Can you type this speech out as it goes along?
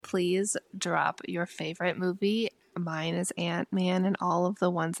please drop your favorite movie? Mine is Ant-Man and all of the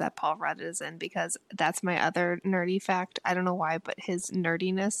ones that Paul Rudd is in, because that's my other nerdy fact. I don't know why, but his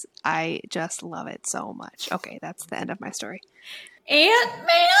nerdiness, I just love it so much. Okay, that's the end of my story.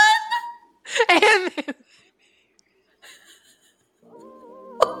 Ant-Man? Ant-Man!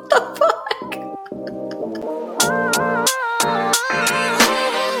 What the fuck?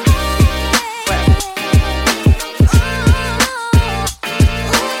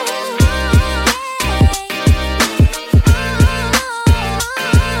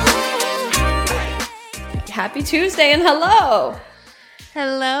 Happy Tuesday and hello.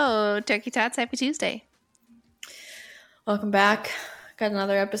 Hello, Turkey Tots. Happy Tuesday. Welcome back. Got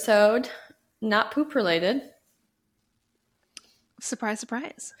another episode. Not poop related. Surprise,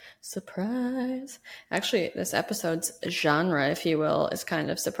 surprise. Surprise. Actually, this episode's genre, if you will, is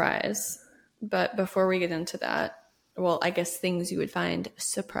kind of surprise. But before we get into that, well, I guess things you would find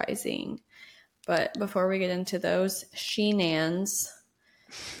surprising. But before we get into those she-nans,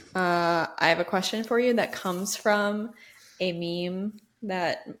 I have a question for you that comes from a meme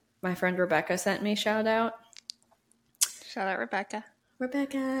that my friend Rebecca sent me. Shout out. Shout out, Rebecca.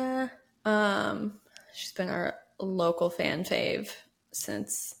 Rebecca. She's been our local fan fave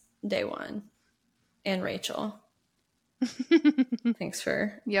since day one. And Rachel. Thanks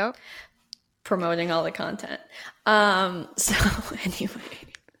for promoting all the content. So anyway.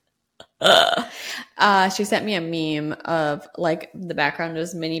 She sent me a meme of like the background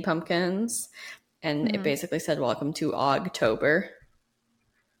was mini pumpkins and it basically said welcome to Ogtober.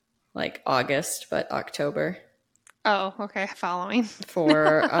 Like August, but October. Oh, okay. Following.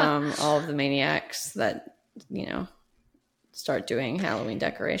 For all of the maniacs that, you know, start doing Halloween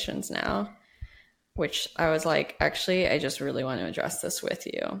decorations now. Which I was like, actually, I just really want to address this with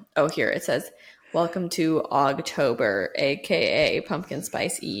you. Oh, here it says, welcome to Ogtober, aka Pumpkin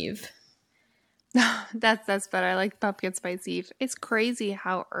Spice Eve. That's better. I like Pumpkin Spice Eve. It's crazy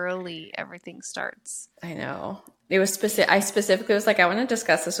how early everything starts. I know. It was specific. I specifically was like, I want to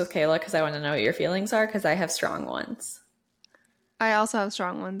discuss this with Kayla because I want to know what your feelings are because I have strong ones. I also have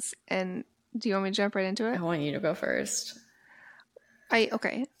strong ones. And do you want me to jump right into it? I want you to go first.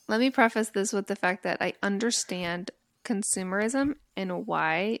 Okay. Let me preface this with the fact that I understand consumerism and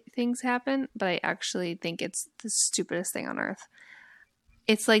why things happen, but I actually think it's the stupidest thing on earth.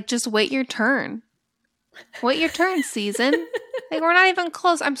 It's like, just wait your turn. Wait your turn, season. Like, we're not even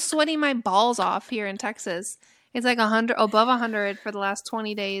close. I'm sweating my balls off here in Texas. It's like above 100 for the last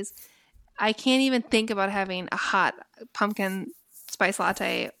 20 days. I can't even think about having a hot pumpkin spice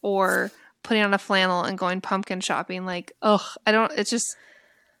latte or putting on a flannel and going pumpkin shopping. Like, I don't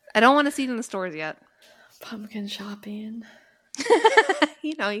want to see it in the stores yet. Pumpkin shopping.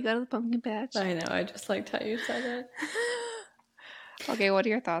 You know, you go to the pumpkin patch. I know. I just liked how you said it. Okay, what are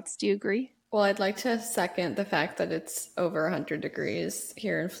your thoughts? Do you agree? Well, I'd like to second the fact that it's over 100 degrees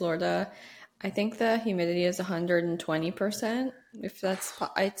here in Florida. I think the humidity is 120%. If that's,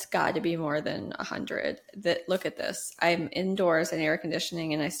 it's got to be more than 100. Look at this. I'm indoors in air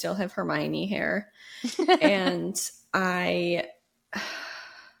conditioning and I still have Hermione hair. And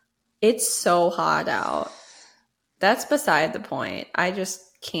it's so hot out. That's beside the point. I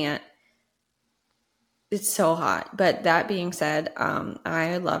just can't. It's so hot. But that being said,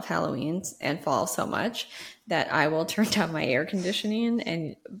 I love Halloween and fall so much that I will turn down my air conditioning.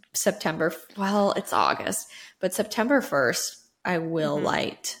 And it's August, but September 1st, I will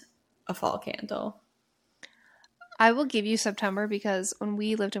light a fall candle. I will give you September because when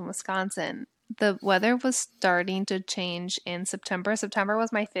we lived in Wisconsin, the weather was starting to change in September. September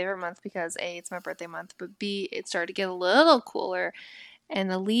was my favorite month because A, it's my birthday month, but B, it started to get a little cooler and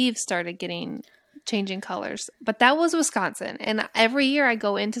the leaves started changing colors. But that was Wisconsin. And every year I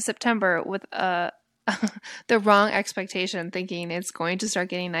go into September with the wrong expectation, thinking it's going to start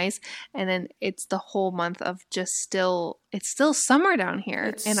getting nice. And then it's the whole month of it's still summer down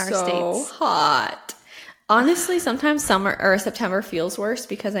here in our states. It's so hot. Honestly, sometimes summer or September feels worse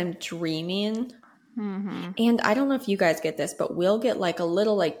because I'm dreaming. Mm-hmm. And I don't know if you guys get this, but we'll get like a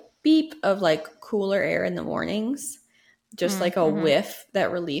little like beep of like cooler air in the mornings. Just like a whiff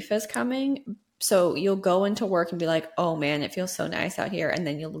that relief is coming. So you'll go into work and be like, oh man, it feels so nice out here. And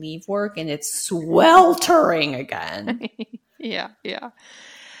then you'll leave work and it's sweltering again. Yeah.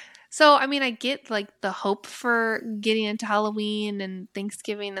 So, I mean, I get like the hope for getting into Halloween and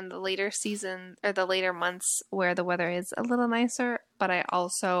Thanksgiving and the later season or the later months where the weather is a little nicer. But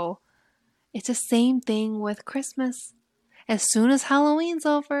it's the same thing with Christmas. As soon as Halloween's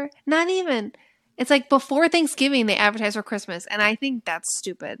over, not even. It's like before Thanksgiving, they advertise for Christmas. And I think that's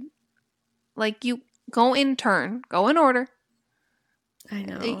stupid. Like, you go in order. I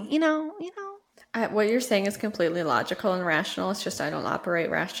know. You know. What you're saying is completely logical and rational. It's just I don't operate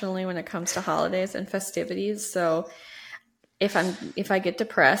rationally when it comes to holidays and festivities. So if I get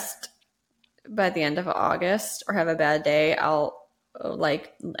depressed by the end of August or have a bad day, I'll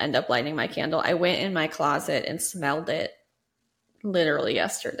like end up lighting my candle. I went in my closet and smelled it literally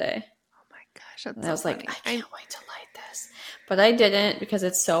yesterday. Oh my gosh, that's And I so was funny. like, I can't wait to light this. But I didn't because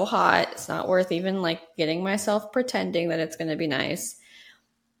it's so hot. It's not worth even like getting myself pretending that it's going to be nice.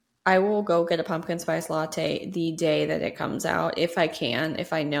 I will go get a pumpkin spice latte the day that it comes out if I can,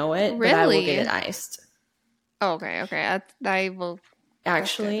 if I know it, but I will get Really? it iced. Oh, okay. I will. That's good, at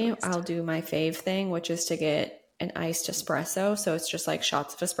Actually, least. I'll do my fave thing, which is to get an iced espresso. So it's just like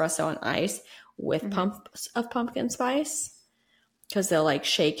shots of espresso and ice with pumps of pumpkin spice because they'll like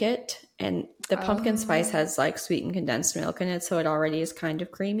shake it. And the pumpkin spice Oh, has like sweetened condensed milk in it. So it already is kind of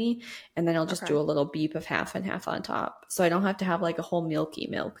creamy. And then I'll just okay. do a little beep of half and half on top. So I don't have to have like a whole milky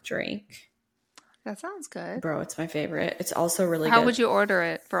milk drink. That sounds good. Bro, it's my favorite. It's also really How good. would you order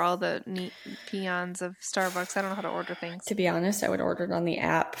it for all the neat peons of Starbucks? I don't know how to order things. To be honest, I would order it on the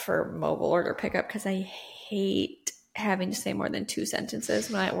app for mobile order pickup because I hate having to say more than 2 sentences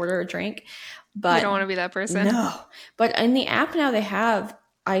when I order a drink. You don't But want to be that person. no. But in the app now, they have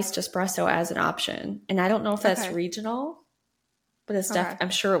iced espresso as an option. And I don't know if that's Okay. regional, but it's Okay. I'm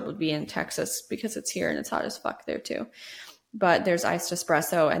sure it would be in Texas because it's here and it's hot as fuck there too. But there's iced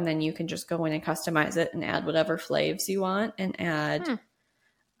espresso, and then you can just go in and customize it and add whatever flavors you want and add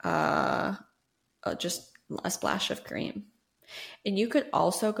just a splash of cream. And you could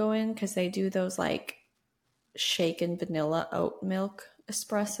also go in because they do those like shaken vanilla oat milk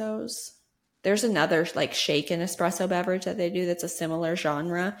espressos. There's another like shaken espresso beverage that they do that's a similar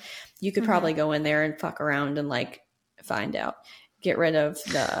genre. You could probably go in there and fuck around and like find out. Get rid of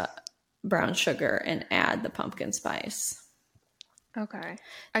the brown sugar and add the pumpkin spice. Okay.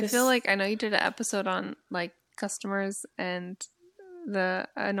 I feel like I know you did an episode on like customers and the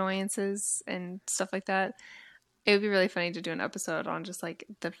annoyances and stuff like that. It would be really funny to do an episode on just like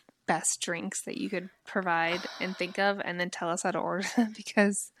the best drinks that you could provide and think of and then tell us how to order them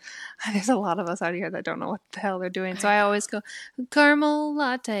because there's a lot of us out here that don't know what the hell they're doing. So I always go caramel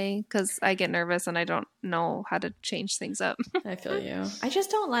latte because I get nervous and I don't know how to change things up. I feel you. I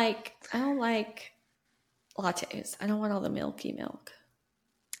don't like lattes. I don't want all the milky milk.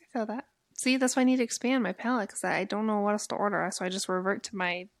 I feel that. See, that's why I need to expand my palate because I don't know what else to order. So I just revert to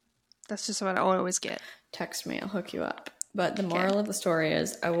my, that's just what I always get. Text me, I'll hook you up. But the moral of the story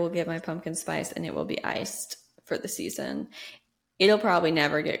is I will get my pumpkin spice and it will be iced for the season. It'll probably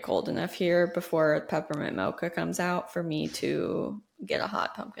never get cold enough here before peppermint mocha comes out for me to get a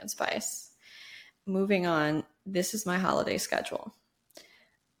hot pumpkin spice. Moving on, this is my holiday schedule.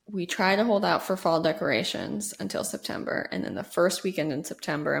 We try to hold out for fall decorations until September. And then the first weekend in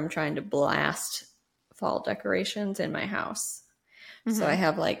September, I'm trying to blast fall decorations in my house. Mm-hmm. So I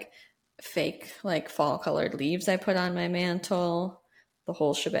have like fake like fall colored leaves I put on my mantle, the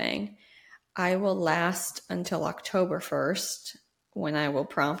whole shebang. I will last until October 1st when I will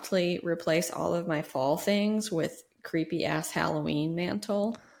promptly replace all of my fall things with creepy ass Halloween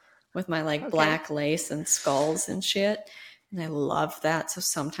mantle with my like black lace and skulls and shit. And I love that. So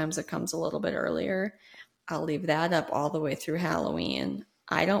sometimes it comes a little bit earlier. I'll leave that up all the way through Halloween.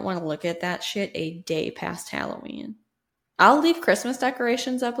 I don't want to look at that shit a day past Halloween. I'll leave Christmas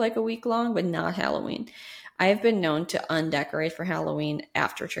decorations up like a week long, but not Halloween. I have been known to undecorate for Halloween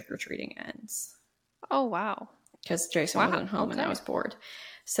after trick-or-treating ends. Oh, wow. Because Jason wasn't home and I was bored.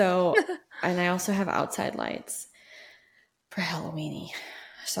 So, and I also have outside lights for Halloweeny.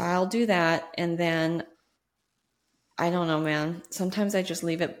 So I'll do that. And then, I don't know, man. Sometimes I just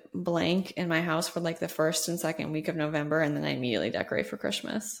leave it blank in my house for like the first and second week of November. And then I immediately decorate for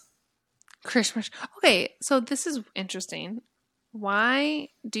Christmas. Christmas. Okay, so this is interesting. Why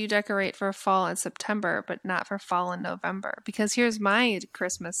do you decorate for fall in September but not for fall in November? Because here's my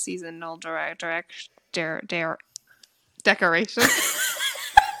Christmas seasonal decoration.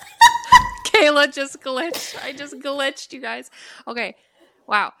 Kayla just glitched. I just glitched, you guys. Okay,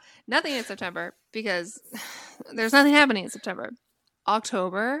 wow. Nothing in September because there's nothing happening in September.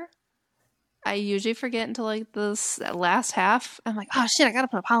 October, I usually forget until like this last half. I'm like, oh shit, I gotta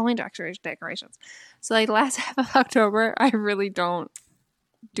put up Halloween decorations. So like last half of October, I really don't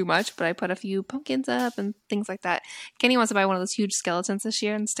do much, but I put a few pumpkins up and things like that. Kenny wants to buy one of those huge skeletons this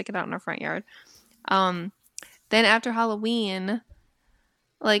year and stick it out in our front yard. Then after Halloween,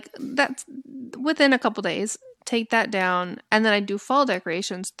 like that's within a couple days, take that down, and then I do fall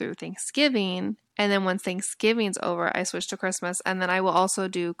decorations through Thanksgiving. And then when Thanksgiving's over, I switch to Christmas. And then I will also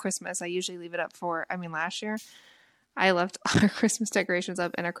do Christmas. I usually leave it up for, last year, I left our Christmas decorations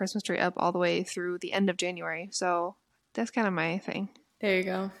up and our Christmas tree up all the way through the end of January. So that's kind of my thing. There you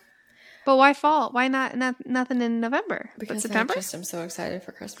go. But why fall? Why not nothing in November? Because but September? I just am so excited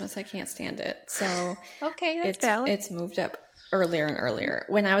for Christmas. I can't stand it. So okay, that's valid. It's moved up earlier and earlier.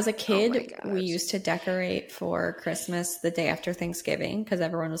 When I was a kid, we used to decorate for Christmas the day after Thanksgiving because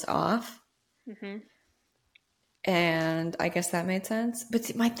everyone was off. Mm-hmm. And I guess that made sense.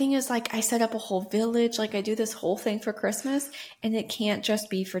 But my thing is, like, I set up a whole village. Like, I do this whole thing for Christmas, and it can't just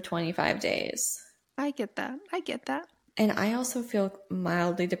be for 25 days. I get that. And I also feel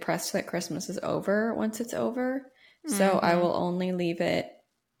mildly depressed that Christmas is over once it's over. So I will only leave it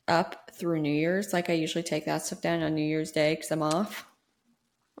up through New Year's. Like, I usually take that stuff down on New Year's Day because I'm off.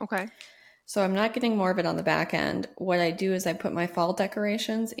 Okay. So I'm not getting more of it on the back end. What I do is I put my fall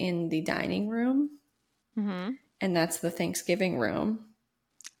decorations in the dining room. Mm-hmm. And that's the Thanksgiving room.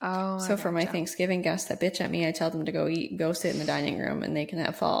 Oh, so for my Thanksgiving guests that bitch at me, I tell them to go sit in the dining room and they can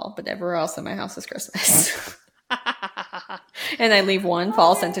have fall. But everywhere else in my house is Christmas. And I leave one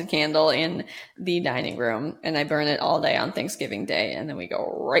fall scented candle in the dining room and I burn it all day on Thanksgiving Day. And then we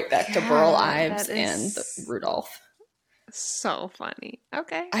go right back to Burl Ives and Rudolph. So funny.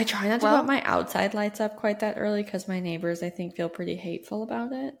 Okay. I try not to put my outside lights up quite that early because my neighbors, I think, feel pretty hateful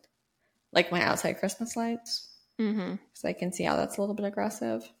about it. Like my outside Christmas lights. Mm-hmm. So I can see how that's a little bit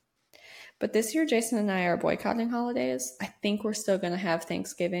aggressive. But this year, Jason and I are boycotting holidays. I think we're still going to have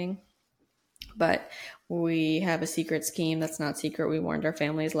Thanksgiving. But we have a secret scheme that's not secret. We warned our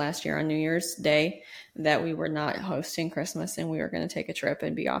families last year on New Year's Day that we were not hosting Christmas and we were going to take a trip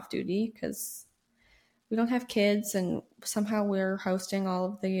and be off duty because we don't have kids and somehow we're hosting all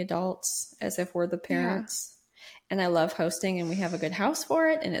of the adults as if we're the parents. Yeah. And I love hosting and we have a good house for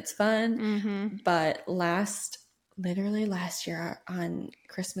it and it's fun. Mm-hmm. But literally last year on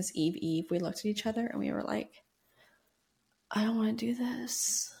Christmas Eve, we looked at each other and we were like, I don't want to do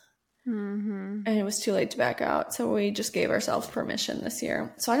this. Mm-hmm. And it was too late to back out. So we just gave ourselves permission this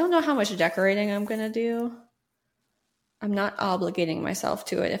year. So I don't know how much decorating I'm going to do. I'm not obligating myself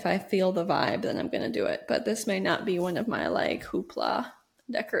to it. If I feel the vibe, then I'm going to do it. But this may not be one of my like hoopla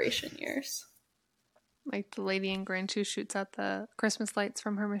decoration years. Like the lady in Grinch who shoots out the Christmas lights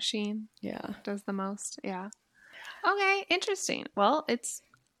from her machine. Yeah. Does the most. Yeah. Okay. Interesting. Well,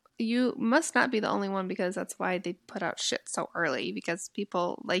 you must not be the only one because that's why they put out shit so early because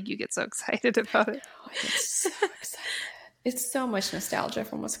people like you get so excited about it. Oh, it's so excited. It's so much nostalgia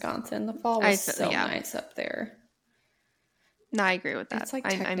from Wisconsin. The fall was nice up there. No, I agree with that. It's like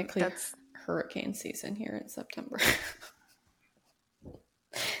technically hurricane season here in September.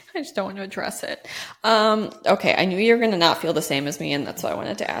 I just don't want to address it. Okay, I knew you were going to not feel the same as me, and that's why I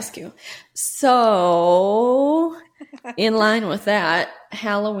wanted to ask you. So, in line with that,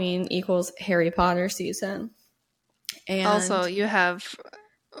 Halloween equals Harry Potter season. And also, you have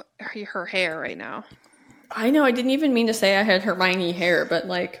her hair right now. I know, I didn't even mean to say I had Hermione hair, but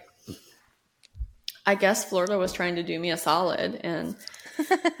like, I guess Florida was trying to do me a solid and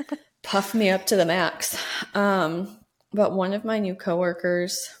puff me up to the max. But one of my new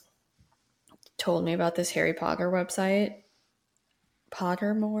coworkers told me about this Harry Potter website.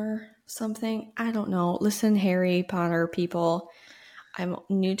 Pottermore something. I don't know. Listen, Harry Potter people. I'm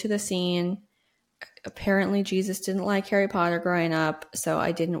new to the scene. Apparently, Jesus didn't like Harry Potter growing up, so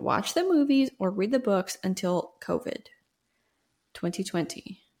I didn't watch the movies or read the books until COVID.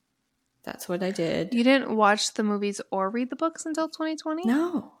 2020. That's what I did. You didn't watch the movies or read the books until 2020?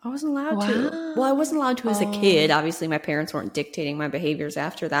 No, I wasn't allowed to. Well, I wasn't allowed to as a kid. Obviously, my parents weren't dictating my behaviors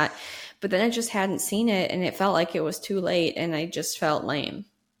after that. But then I just hadn't seen it, and it felt like it was too late, and I just felt lame.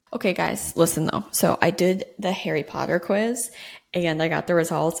 Okay, guys, listen, though. So I did the Harry Potter quiz, and I got the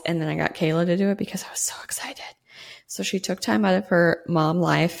results, and then I got Kayla to do it because I was so excited. So she took time out of her mom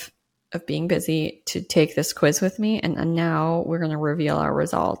life of being busy to take this quiz with me, and now we're going to reveal our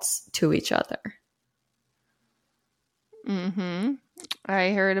results to each other. Mm-hmm. I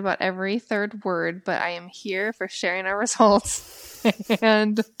heard about every third word, but I am here for sharing our results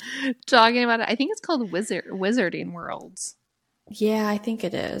and talking about it. I think it's called Wizarding Worlds. Yeah, I think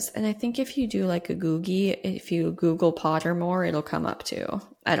it is. And I think if you do like a Googie, if you Google Pottermore, it'll come up too.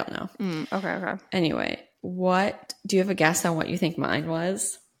 I don't know. Okay. Anyway, do you have a guess on what you think mine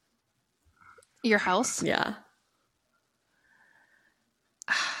was? Your house? Yeah.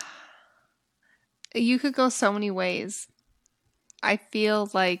 You could go so many ways. I feel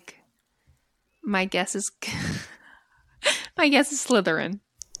like my guess is Slytherin.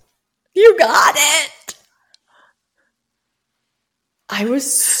 You got it. I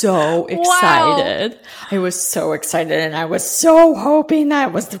was so excited. Wow. I was so excited and I was so hoping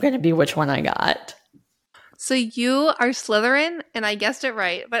that was going to be which one I got. So you are Slytherin, and I guessed it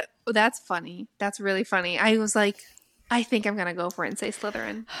right, but that's funny. That's really funny. I was like, I think I'm gonna go for it and say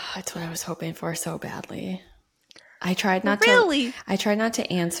Slytherin. That's what I was hoping for so badly. I tried not Really?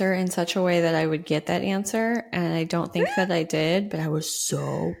 to answer in such a way that I would get that answer, and I don't think that I did, but I was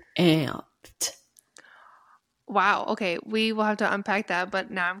so amped. Wow. Okay, we will have to unpack that, but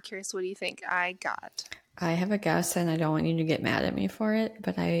now I'm curious. What do you think I got? I have a guess, and I don't want you to get mad at me for it,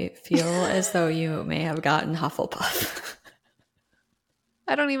 but I feel as though you may have gotten Hufflepuff.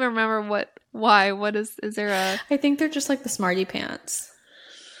 I don't even remember why. What is there a... I think they're just like the smarty pants.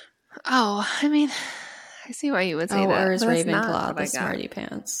 Oh, I mean, I see why you would say that. Or is But that's not Ravenclaw what the I got. smarty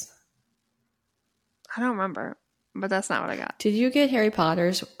pants? I don't remember, but that's not what I got. Did you get Harry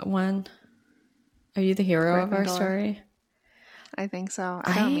Potter's one? Are you the hero of our Gryffindor. story? I think so.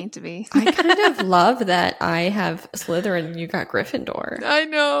 I don't mean to be. I kind of love that I have Slytherin and you got Gryffindor. I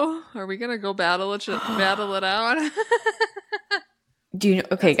know. Are we gonna go battle it out? Do you know?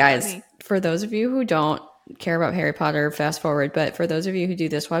 Okay, That's guys, funny. for those of you who don't care about Harry Potter, fast forward. But for those of you who do,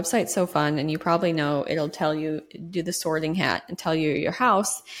 this website's so fun, and you probably know it'll tell you, do the sorting hat and tell you your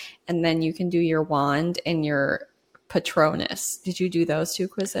house, and then you can do your wand and your Patronus. Did you do those two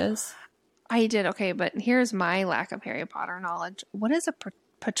quizzes? I did. Okay, but here's my lack of Harry Potter knowledge. What is a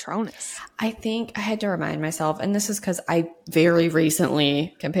Patronus? I think I had to remind myself, and this is because I very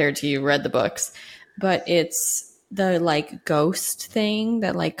recently, compared to you, read the books, but it's the like ghost thing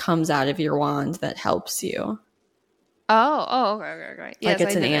that like comes out of your wand that helps you. Okay. Yes, Like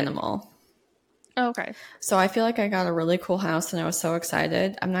it's an animal. Oh, okay. So I feel like I got a really cool house and I was so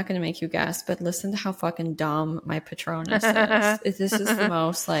excited. I'm not going to make you guess, but listen to how fucking dumb my Patronus is. This is the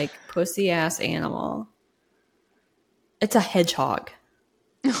most like pussy ass animal. It's a hedgehog.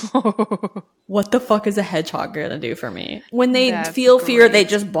 What the fuck is a hedgehog going to do for me? When they feel fear, they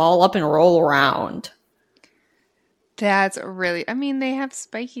just ball up and roll around. That's really... I mean, they have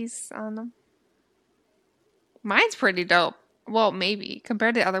spikies on them. Mine's pretty dope. Well, maybe.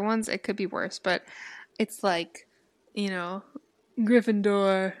 Compared to other ones, it could be worse. But it's like, you know,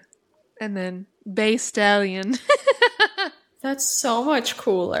 Gryffindor and then Bay Stallion. That's so much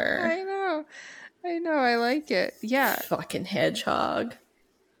cooler. I know. I like it. Yeah. Fucking hedgehog.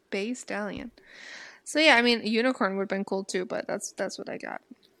 Bay Stallion. So yeah, I mean, unicorn would have been cool too, but that's what I got.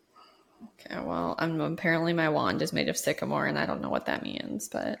 Okay, well, apparently my wand is made of sycamore, and I don't know what that means,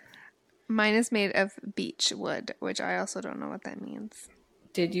 but... Mine is made of beech wood, which I also don't know what that means.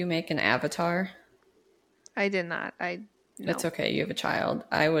 Did you make an avatar? I did not. No. It's okay. You have a child.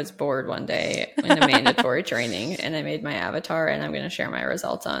 I was bored one day in a mandatory training, and I made my avatar, and I'm going to share my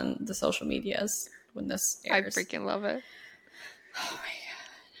results on the social medias when this airs. I freaking love it. Oh my God.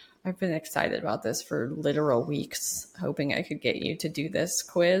 I've been excited about this for literal weeks, hoping I could get you to do this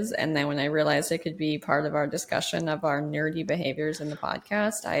quiz. And then when I realized it could be part of our discussion of our nerdy behaviors in the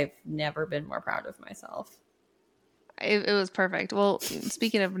podcast, I've never been more proud of myself. It was perfect. Well,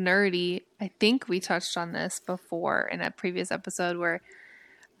 speaking of nerdy, I think we touched on this before in a previous episode where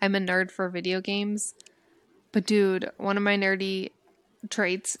I'm a nerd for video games. But dude, one of my nerdy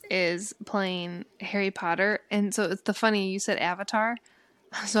traits is playing Harry Potter. And so it's funny, you said Avatar.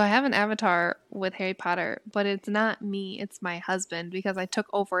 So I have an avatar with Harry Potter, but it's not me, it's my husband, because I took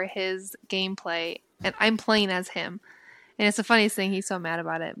over his gameplay and I'm playing as him. And it's the funniest thing, he's so mad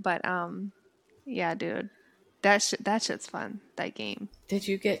about it. But yeah, dude. That shit's fun, that game. Did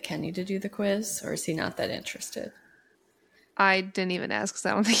you get Kenny to do the quiz, or is he not that interested? I didn't even ask because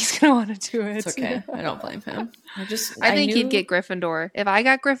I don't think he's going to want to do it. It's okay. I don't blame him. I think he'd get Gryffindor. If I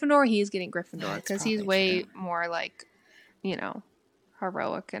got Gryffindor, he's getting Gryffindor because he's way more like, you know,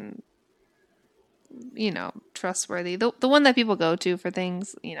 heroic and, you know, trustworthy. The one that people go to for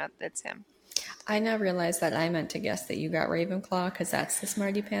things, you know, it's him. I now realize that I meant to guess that you got Ravenclaw because that's the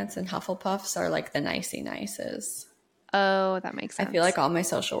smarty pants, and Hufflepuffs are like the nicey nices. Oh, that makes sense. I feel like all my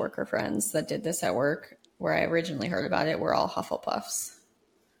social worker friends that did this at work, where I originally heard about it, were all Hufflepuffs.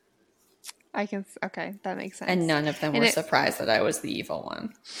 Okay, that makes sense. And none of them were surprised that I was the evil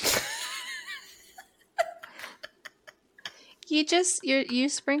one. You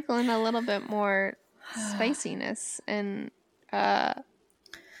sprinkle in a little bit more spiciness and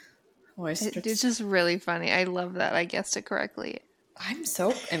it's just really funny. I love that I guessed it correctly. I'm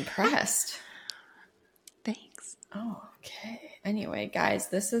so impressed. Thanks. Oh, okay. Anyway,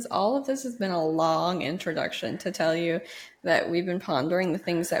 guys, all of this has been a long introduction to tell you that we've been pondering the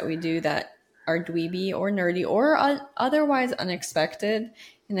things that we do that are dweeby or nerdy or otherwise unexpected.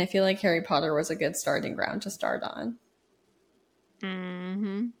 And I feel like Harry Potter was a good starting ground to start on.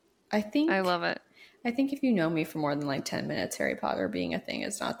 Mm-hmm. I love it. I think if you know me for more than like 10 minutes, Harry Potter being a thing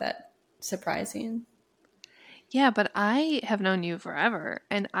is not that surprising. Yeah, but I have known you forever,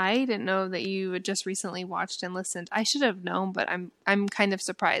 and I didn't know that you had just recently watched and listened. I should have known, but I'm kind of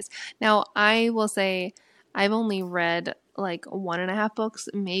surprised. Now, I will say I've only read like one and a half books,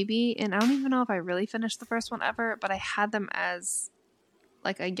 maybe, and I don't even know if I really finished the first one ever, but I had them as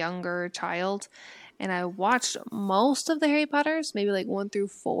like a younger child, and I watched most of the Harry Potters, maybe like 1 through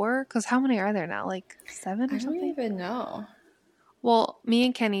 4, because how many are there now? Like 7 I or don't something? even know. Well, me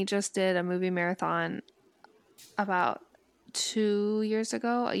and Kenny just did a movie marathon about 2 years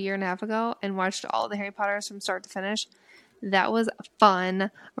ago, a year and a half ago, and watched all the Harry Potters from start to finish. That was fun.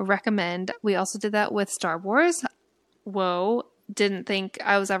 Recommend. We also did that with Star Wars. Whoa. Didn't think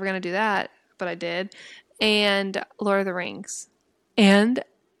I was ever going to do that, but I did. And Lord of the Rings. And The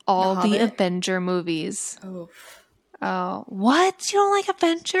all the Hobbit? Avenger movies. Oh, Oh, what? You don't like I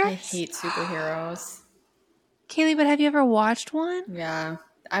Avengers? hate superheroes. Kaylee, but have you ever watched one? Yeah.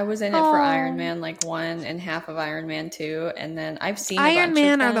 I was in it for Iron Oh, Man like 1 and half of Iron Man 2, and then I've seen a Iron bunch of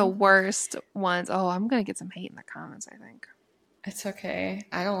Man are the them. worst ones. Oh, I'm going to get some hate in the comments, I think. It's okay.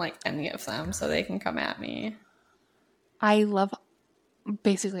 I don't like any of them, so they can come at me. I love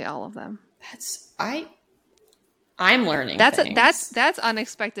basically all of them. I'm learning That's things. that's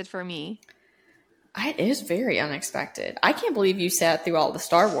unexpected for me. It is very unexpected. I can't believe you sat through all the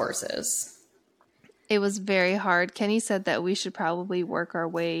Star Warses. It was very hard. Kenny said that we should probably work our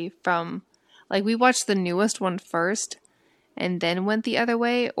way from, like, we watched the newest one first and then went the other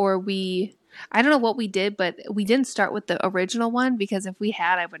way, or I don't know what we did, but we didn't start with the original one, because if we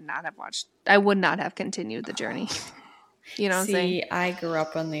had, I would not have continued the journey. You know what I'm saying? See, I grew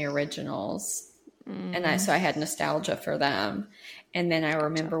up on the originals, and so I had nostalgia for them. And then I Gotcha.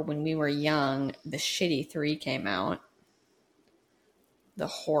 remember when we were young, the shitty 3 came out. The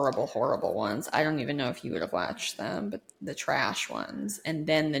horrible, horrible ones. I don't even know if you would have watched them, but the trash ones. And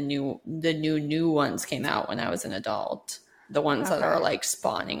then the new ones came out when I was an adult. The ones that are Okay. like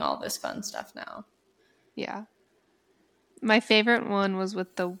spawning all this fun stuff now. Yeah. My favorite one was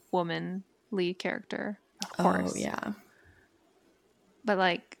with the woman lead character, of Oh course. yeah. But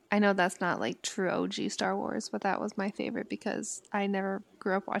like, I know that's not like true OG Star Wars, but that was my favorite because I never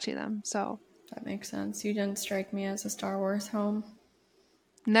grew up watching them. So, That makes sense. You didn't strike me as a Star Wars home.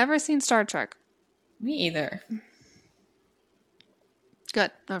 never seen Star Trek. Me either. Good.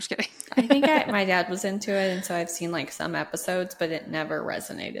 No, I'm just kidding. I think my dad was into it, and so I've seen like some episodes, but it never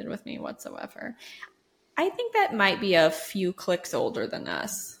resonated with me whatsoever. I think that might be a few clicks older than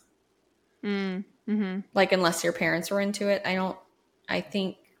us. Like, unless your parents were into it, I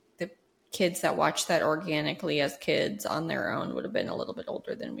think the kids that watched that organically as kids on their own would have been a little bit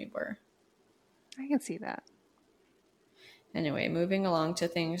older than we were. I can see that. Anyway, moving along to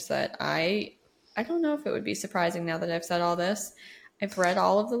things that I don't know if it would be surprising now that I've said all this. I've read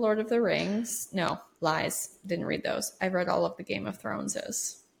all of the Lord of the Rings. No, lies. Didn't read those. I've read all of the Game of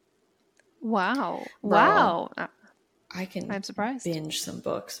Throneses. Wow. Bro, Wow. I can I'm surprised. binge some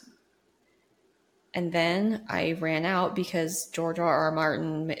books. And then I ran out because George R.R.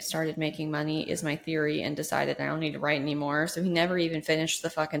 Martin started making money, is my theory, and decided I don't need to write anymore. So he never even finished the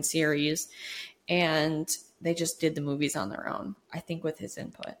fucking series. And they just did the movies on their own, I think with his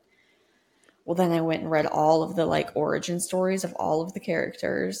input. Well, then I went and read all of the like origin stories of all of the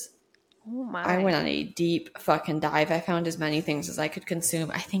characters. Oh my. I went on a deep fucking dive. I found as many things as I could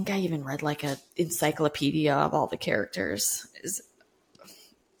consume. I think I even read like an encyclopedia of all the characters. Is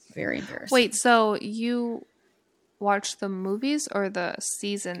very embarrassing. Wait, so you watched the movies or the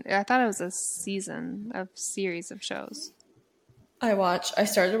season? I thought it was a season of series of shows. I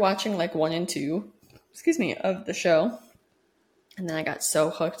started watching like 1 and 2, of the show. And then I got so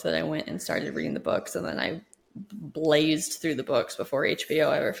hooked that I went and started reading the books, and then I blazed through the books before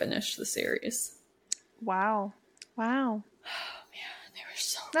HBO ever finished the series. Wow. Wow. Oh man, they were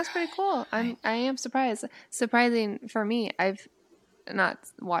so That's good. pretty cool. I am surprised. Surprising for me. I've not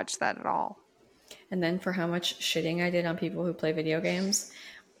watched that at all. And then for how much shitting I did on people who play video games,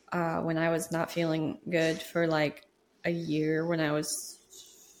 when I was not feeling good for like a year, when I was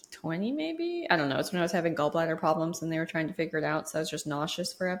 20 maybe, I don't know, it's when I was having gallbladder problems and they were trying to figure it out, so I was just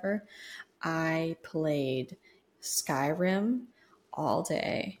nauseous forever. I played Skyrim all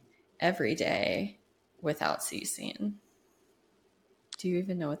day, every day, without ceasing. Do you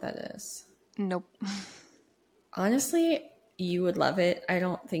even know what that is? Nope. Honestly, you would love it. I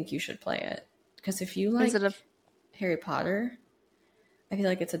don't think you should play it. Because if you like Harry Potter, I feel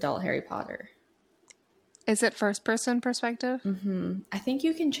like it's adult Harry Potter. Is it first person perspective? Mm-hmm. I think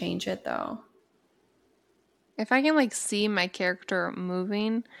you can change it though. If I can like see my character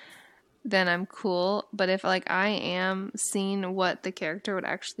moving, then I'm cool. But if like I am seeing what the character would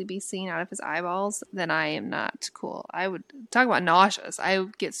actually be seeing out of his eyeballs, then I am not cool. I would talk about nauseous. I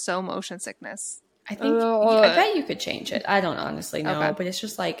would get so motion sickness. I Ugh. bet you could change it. I don't honestly know, Okay. but it's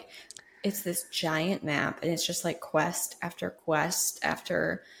just like, it's this giant map and it's just like quest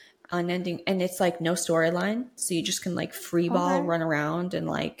after unending, and it's like no storyline. So you just can like free ball Okay. run around and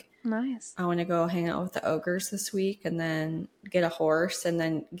like, Nice. I want to go hang out with the ogres this week and then get a horse and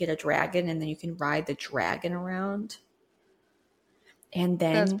then get a dragon and then you can ride the dragon around. And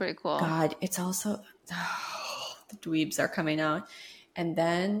That's then, pretty cool. God, it's also, the dweebs are coming out. And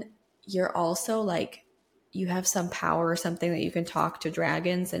then you're also like, you have some power or something that you can talk to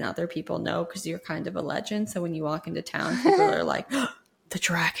dragons and other people know because you're kind of a legend. So when you walk into town, people are like, the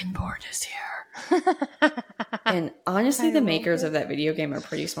dragonborn is here. And honestly, I the love makers it. of that video game are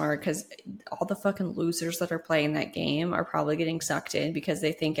pretty smart because all the fucking losers that are playing that game are probably getting sucked in because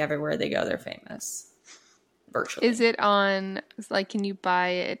they think everywhere they go, they're famous. Is Virtually. it on, like, can you buy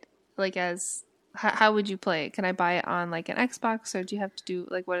it, like, as, how would you play it? Can I buy it on, like, an Xbox, or do you have to do,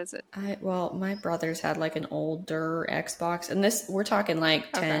 like, what is it? Well, my brothers had like an older Xbox, and this, we're talking like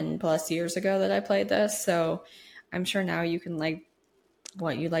Okay. 10 plus years ago that I played this. So I'm sure now you can like,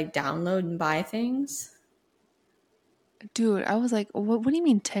 you like download and buy things. Dude, I was like, what do you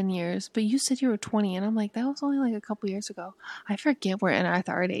mean 10 years? But you said you were 20, and I'm like, that was only, like, a couple years ago. I forget we're in our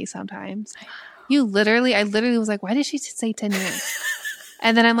 30s sometimes. I literally was like, why did she say 10 years?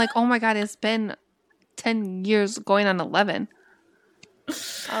 And then I'm like, oh my God, it's been 10 years going on 11.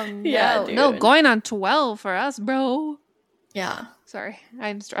 Oh Yeah, no. No, dude. going on 12 for us, bro. Yeah. Sorry,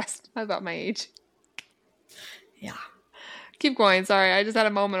 I'm stressed about my age. Yeah. Keep going. Sorry, I just had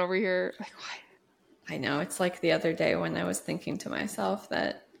a moment over here. Like, why? I know. It's like the other day when I was thinking to myself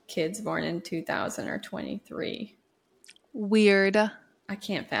that kids born in 2000 are 23. Weird. I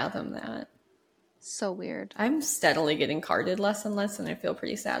can't fathom that. So weird. I'm steadily getting carded less and less, and I feel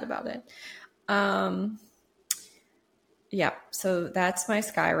pretty sad about it. Yeah, so that's my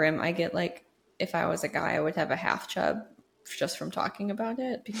Skyrim. I get like, if I was a guy, I would have a half chub just from talking about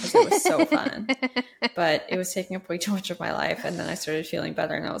it because it was so fun. But it was taking up way too much of my life, and then I started feeling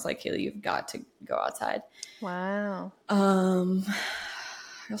better, and I was like, Haley, you've got to go outside. Wow. I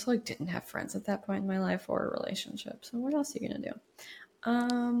also like didn't have friends at that point in my life or a relationship. So what else are you gonna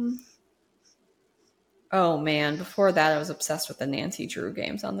do? Oh man, before that I was obsessed with the Nancy Drew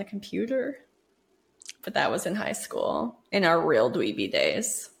games on the computer. But that was in high school, in our real dweeby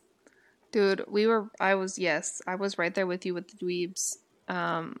days. Dude, I was right there with you with the dweebs.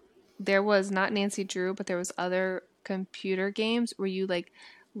 There was not Nancy Drew, but there was other computer games where you like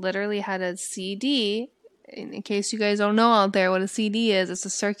literally had a CD. In case you guys don't know out there what a CD is, it's a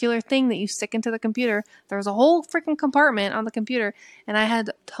circular thing that you stick into the computer. There was a whole freaking compartment on the computer, and I had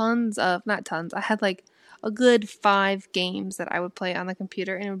not tons, I had like a good 5 games that I would play on the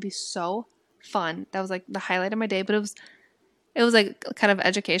computer, and it would be so fun. That was like the highlight of my day, but it was like kind of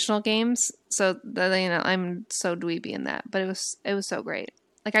educational games. So I'm so dweeby in that, but it was so great.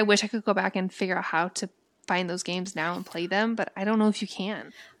 Like I wish I could go back and figure out how to find those games now and play them, but I don't know if you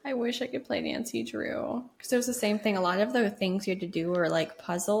can. I wish I could play Nancy Drew because it was the same thing. A lot of the things you had to do were like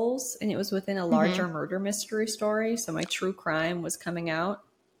puzzles, and it was within a larger murder mystery story. So my true crime was coming out.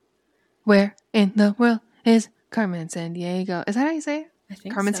 Where in the world is Carmen Sandiego? Is that how you say it? I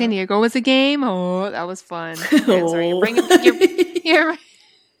think Carmen so. Sandiego was a game. Oh, that was fun. Okay, sorry,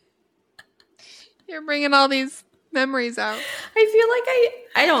 you're bringing all these memories out. I feel like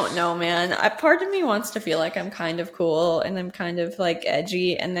I don't know, man. Part of me wants to feel like I'm kind of cool and I'm kind of like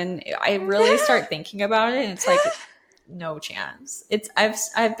edgy, and then I really start thinking about it, and it's like no chance.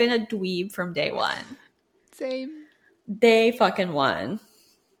 I've been a dweeb from day one. Same. Day fucking one.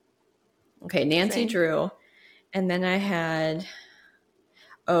 Okay, Nancy Same. Drew, and then I had.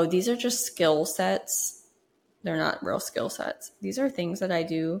 Oh, these are just skill sets. They're not real skill sets. These are things that I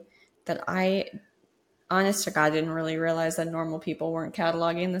do that I, honest to God, didn't really realize that normal people weren't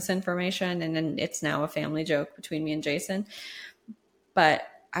cataloging this information. And then it's now a family joke between me and Jason. But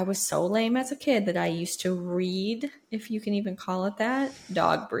I was so lame as a kid that I used to read, if you can even call it that,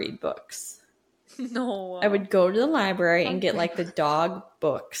 dog breed books. No. I would go to the library and get like the dog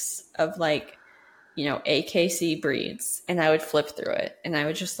books of like, AKC breeds, and I would flip through it and I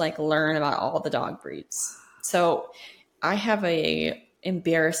would just like learn about all the dog breeds. So I have a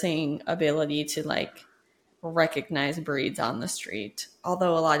embarrassing ability to like recognize breeds on the street.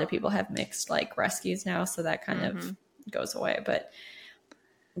 Although a lot of people have mixed like rescues now, so that kind of goes away. But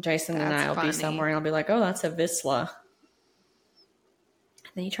Jason and I will be somewhere and I'll be like, oh, that's a Vizsla.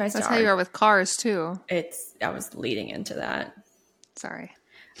 And then he tries That's to how you are with cars too. I was leading into that. Sorry.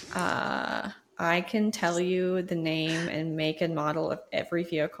 I can tell you the name and make and model of every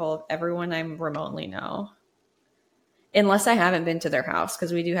vehicle of everyone I remotely know. Unless I haven't been to their house,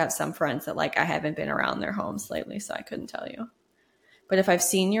 because we do have some friends that like I haven't been around their homes lately, so I couldn't tell you. But if I've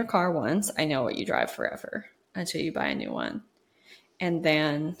seen your car once, I know what you drive forever until you buy a new one. And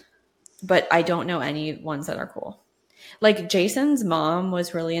then, but I don't know any ones that are cool. Like Jason's mom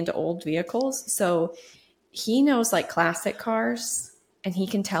was really into old vehicles, so he knows like classic cars and he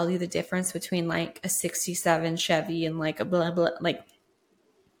can tell you the difference between like a 67 Chevy and like a blah blah, like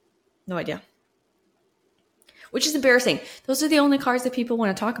no idea. Which is embarrassing. Those are the only cars that people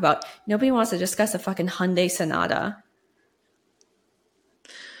want to talk about. Nobody wants to discuss a fucking Hyundai Sonata.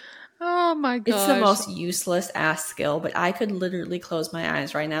 Oh my It's the gosh. most useless ass skill, but I could literally close my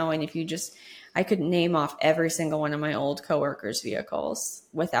eyes right now and if you just I could name off every single one of my old coworkers' vehicles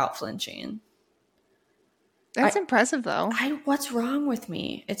without flinching. That's impressive though. What's wrong with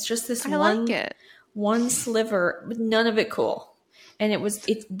me? It's just this I like it. one sliver, but none of it cool. And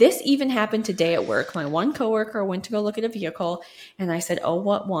this even happened today at work. My one coworker went to go look at a vehicle and I said, "Oh,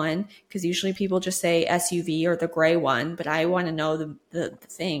 what one?" Because usually people just say SUV or the gray one, but I want to know the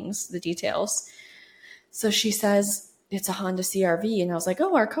things, the details. So she says it's a Honda CRV and I was like,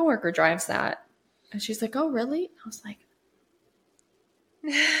 "Oh, our coworker drives that." And she's like, "Oh, really?" I was like,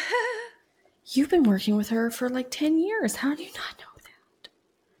 "You've been working with her for like 10 years. How do you not know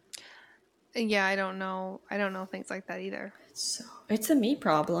that?" Yeah, I don't know. I don't know things like that either. So it's a me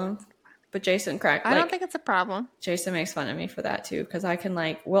problem. But Jason cracked I don't like think it's a problem. Jason makes fun of me for that too because I can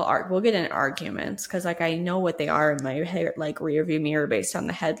like we'll get in arguments because like I know what they are in my hair, like rear view mirror based on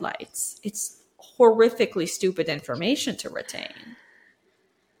the headlights. It's horrifically stupid information to retain.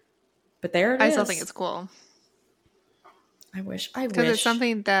 But there it I is. still think it's cool. I wish. Because it's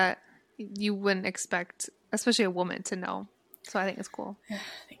something that you wouldn't expect, especially a woman, to know. So I think it's cool.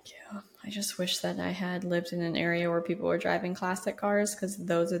 Thank you. I just wish that I had lived in an area where people were driving classic cars because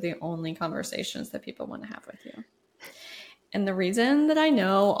those are the only conversations that people want to have with you. And the reason that I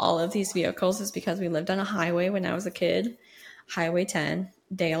know all of these vehicles is because we lived on a highway when I was a kid. Highway 10,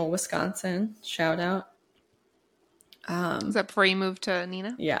 Dale, Wisconsin. Shout out. Is that before you moved to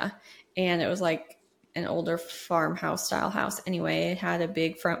Nina? Yeah. And it was like an older farmhouse style house. Anyway, it had a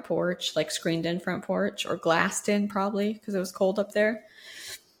big front porch, like screened in front porch or glassed in probably because it was cold up there.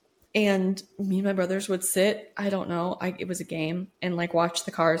 And me and my brothers would sit, I don't know, it was a game, and like watch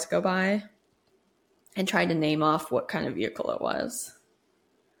the cars go by and try to name off what kind of vehicle it was.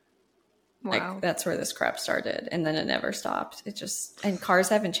 Wow. Like that's where this crap started. And then it never stopped. And cars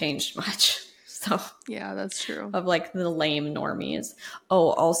haven't changed much. So yeah, that's true. Of like the lame normies.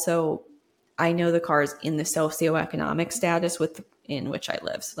 Oh, also I know the cars in the socioeconomic status in which I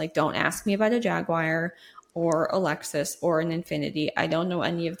live. So like don't ask me about a Jaguar or a Lexus or an Infiniti. I don't know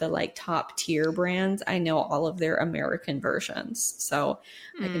any of the like top tier brands. I know all of their American versions. So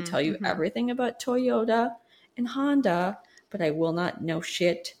I can tell you everything about Toyota and Honda, but I will not know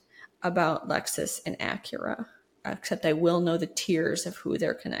shit about Lexus and Acura, except I will know the tiers of who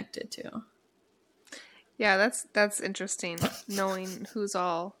they're connected to. Yeah, that's interesting. Knowing who's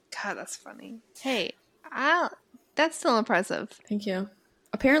all. God, that's funny. Hey, that's still impressive. Thank you.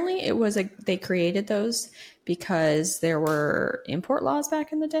 Apparently, they created those because there were import laws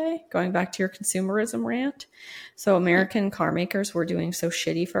back in the day. Going back to your consumerism rant, so American car makers were doing so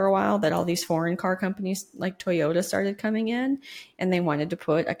shitty for a while that all these foreign car companies like Toyota started coming in, and they wanted to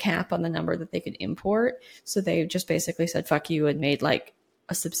put a cap on the number that they could import. So they just basically said "fuck you" and made like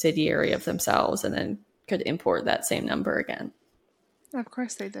a subsidiary of themselves, and then could import that same number again. Of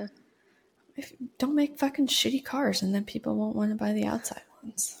course they did. Don't make fucking shitty cars and then people won't want to buy the outside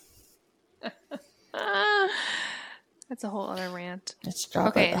ones. That's a whole other rant.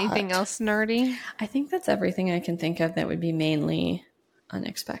 Okay, anything else nerdy? I think that's everything I can think of that would be mainly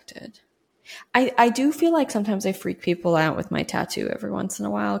unexpected. I do feel like sometimes I freak people out with my tattoo every once in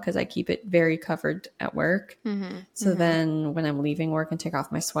a while because I keep it very covered at work. So then when I'm leaving work and take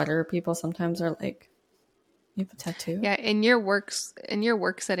off my sweater, people sometimes are like, "You have a tattoo?" Yeah, in your work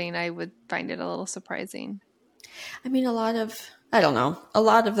setting, I would find it a little surprising. I mean, a lot of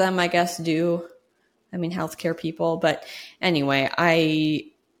them, I guess, do. I mean, healthcare people, but anyway,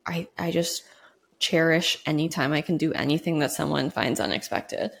 I just cherish any time I can do anything that someone finds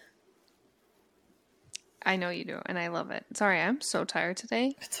unexpected. I know you do, and I love it. Sorry, I'm so tired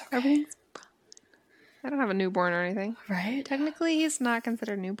today. It's okay. I don't have a newborn or anything. Right? Technically, he's not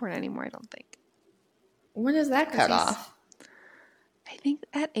considered newborn anymore, I don't think. When is that cut off? I think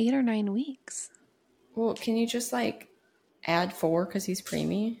at 8 or 9 weeks. Well, can you just like add 4 because he's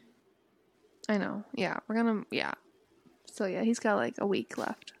preemie? I know. Yeah, So yeah, he's got like a week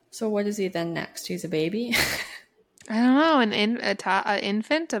left. So what is he then next? He's a baby? I don't know, an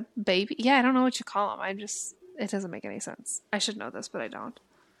infant, a baby. Yeah, I don't know what you call him. It doesn't make any sense. I should know this, but I don't.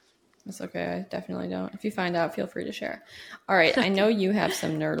 That's okay. I definitely don't. If you find out, feel free to share. All right. I know you have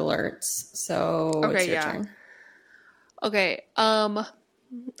some nerd alerts, so it's your turn. Okay.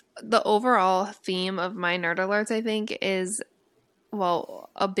 The overall theme of my nerd alerts, I think, is, well,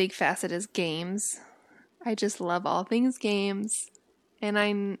 a big facet is games. I just love all things games, and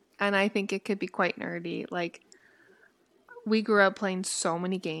I think it could be quite nerdy. Like, we grew up playing so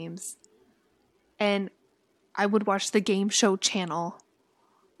many games, and I would watch the game show channel,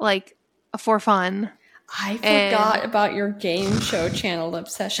 like, for fun. I forgot about your game show channel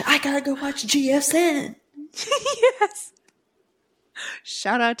obsession. I gotta go watch GSN. Yes.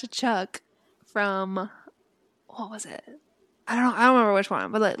 Shout out to Chuck from, what was it? I don't remember which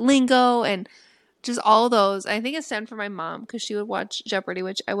one, but like Lingo and just all those. I think it stemmed from my mom because she would watch Jeopardy,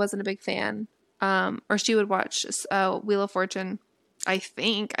 which I wasn't a big fan. Or she would watch Wheel of Fortune. I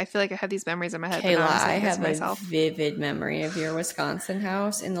feel like I have these memories in my head. Kayla, I have a vivid memory of your Wisconsin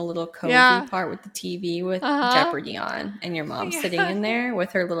house in the little cozy part with the TV with Jeopardy on, and your mom sitting in there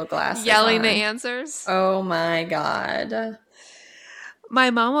with her little glasses yelling on. the answers. Oh my God. My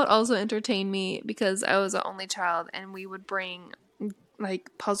mom would also entertain me because I was the only child, and we would bring like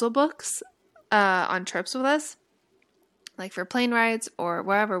puzzle books on trips with us, like for plane rides or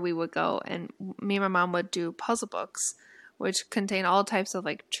wherever we would go, and me and my mom would do puzzle books which contain all types of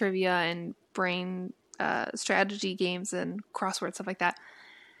like trivia and brain strategy games and crossword stuff like that.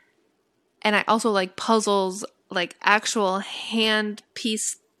 And I also like puzzles, like actual hand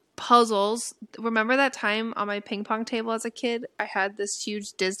piece puzzles. Remember that time on my ping pong table as a kid, I had this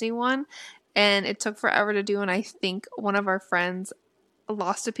huge Disney one, and it took forever to do, and I think one of our friends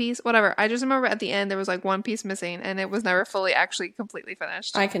lost a piece. Whatever. I just remember at the end there was like one piece missing, and it was never fully actually completely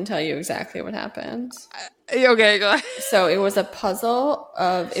finished. I can tell you exactly what happened. Okay, go ahead. So it was a puzzle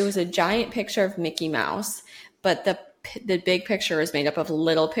it was a giant picture of Mickey Mouse, but the big picture is made up of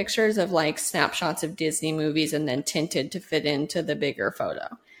little pictures of like snapshots of Disney movies and then tinted to fit into the bigger photo.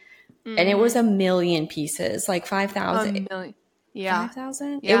 Mm-hmm. And it was 1 million pieces, like 5,000. 1 million. Yeah.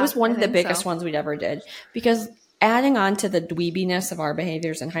 5,000? Yeah, it was one of the biggest ones we'd ever did. Because adding on to the dweebiness of our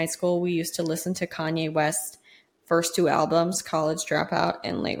behaviors in high school, we used to listen to Kanye West's first 2 albums, College Dropout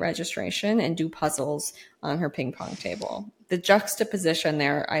and Late Registration, and do puzzles on her ping pong table. The juxtaposition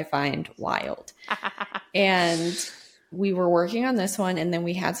there I find wild. And we were working on this one, and then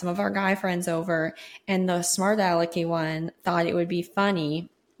we had some of our guy friends over, and the smart alecky one thought it would be funny,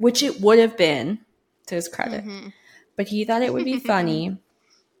 which it would have been, to his credit. Mm-hmm. But he thought it would be funny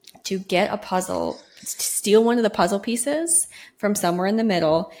to get a puzzle, steal one of the puzzle pieces from somewhere in the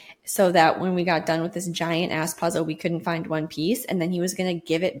middle, so that when we got done with this giant ass puzzle, we couldn't find one piece, and then he was going to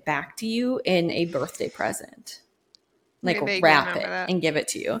give it back to you in a birthday present. Like wrap it and give it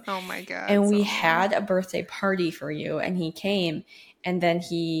to you. Oh my God. And we had a birthday party for you, and he came, and then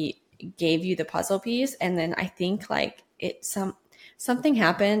he gave you the puzzle piece, and then I think like something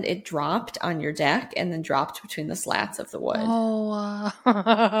happened. It dropped on your deck and then dropped between the slats of the wood. Oh,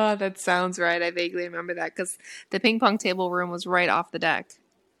 that sounds right. I vaguely remember that because the ping pong table room was right off the deck.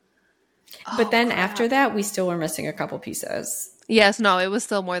 But then after that, we still were missing a couple pieces. Yes, no, it was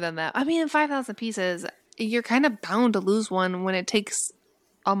still more than that. I mean, 5,000 pieces, you're kind of bound to lose one when it takes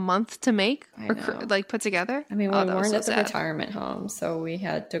a month to make or like put together. I mean, we weren't at the retirement home, so we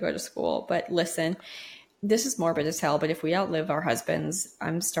had to go to school. But listen, this is morbid as hell, but if we outlive our husbands,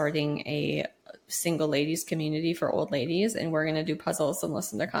 I'm starting a single ladies community for old ladies, and we're going to do puzzles and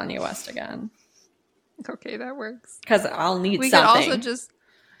listen to Kanye West again. Okay, that works. Because I'll need we something. We could also just...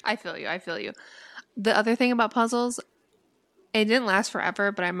 I feel you. The other thing about puzzles, it didn't last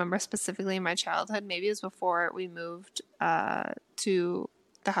forever, but I remember specifically in my childhood, maybe it was before we moved to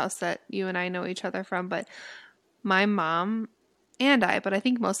the house that you and I know each other from, but my mom and I, but I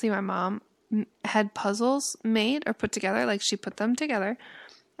think mostly my mom, had puzzles made or put together, like she put them together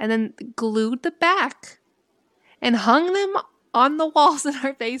and then glued the back and hung them on the walls in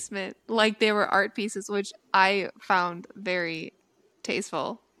our basement like they were art pieces, which I found very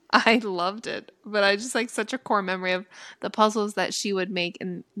tasteful. I loved it, but I just like such a core memory of the puzzles that she would make,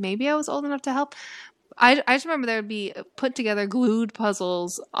 and maybe I was old enough to help. I just remember there would be put together glued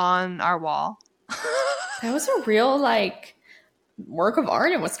puzzles on our wall. That was a real like work of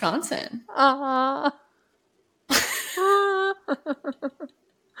art in Wisconsin. Oh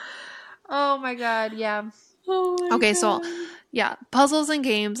my God, yeah. Oh my God. So yeah, puzzles and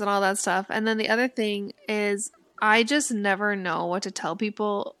games and all that stuff. And then the other thing is I just never know what to tell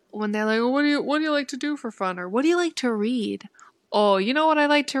people when they're like, oh, what do you like to do for fun? Or what do you like to read? Oh, you know what I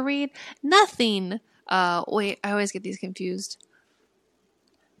like to read? Nothing. Wait, I always get these confused.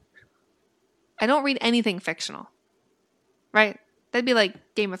 I don't read anything fictional. Right? That'd be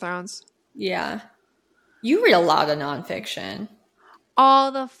like Game of Thrones. Yeah. You read a lot of nonfiction.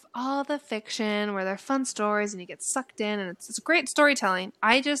 All the fiction where they're fun stories and you get sucked in and it's great storytelling.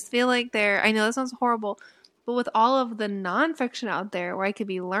 I just feel like I know this sounds horrible, but with all of the nonfiction out there where I could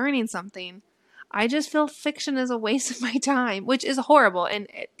be learning something, I just feel fiction is a waste of my time, which is horrible. And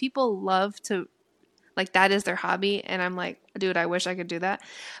people love to, like, that is their hobby. And I'm like, dude, I wish I could do that.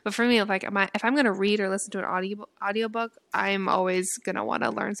 But for me, if I'm going to read or listen to an audiobook, I'm always going to want to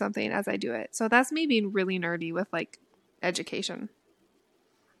learn something as I do it. So that's me being really nerdy with like education.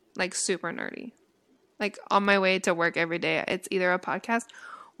 Like super nerdy. Like on my way to work every day, it's either a podcast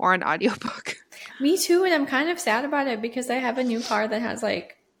or an audiobook. Me too, and I'm kind of sad about it because I have a new car that has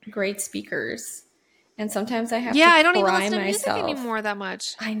like great speakers. And sometimes I have to I don't even pry listen to music myself. anymore that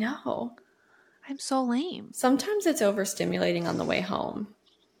much. I know. I'm so lame. Sometimes it's overstimulating on the way home.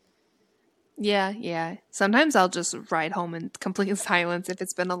 Yeah. Sometimes I'll just ride home in complete silence if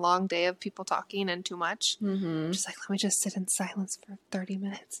it's been a long day of people talking and too much. Mm-hmm. Just like, let me just sit in silence for 30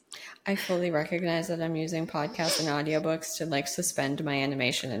 minutes. I fully recognize that I'm using podcasts and audiobooks to like suspend my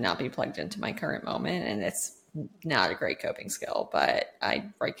animation and not be plugged into my current moment. And it's not a great coping skill, but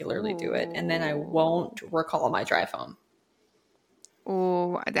I regularly do it. And then I won't recall my drive home.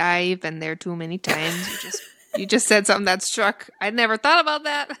 Oh, I've been there too many times. You just said something that struck. I'd never thought about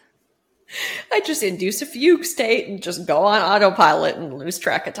that. I just induce a fugue state and just go on autopilot and lose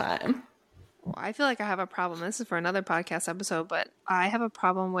track of time. Well, I feel like I have a problem. This is for another podcast episode, but I have a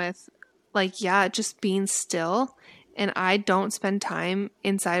problem with, like, just being still. And I don't spend time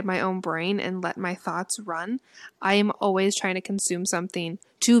inside my own brain and let my thoughts run. I am always trying to consume something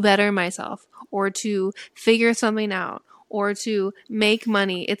to better myself or to figure something out or to make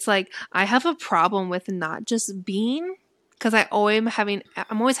money. It's like I have a problem with not just being, because I'm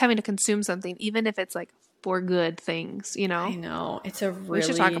always having to consume something, even if it's like for good things, you know? I know. We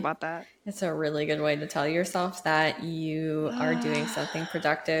should talk about that. It's a really good way to tell yourself that you are doing something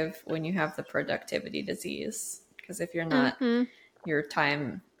productive when you have the productivity disease. Because if you're not, your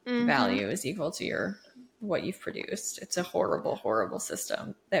time value is equal to what you've produced. It's a horrible, horrible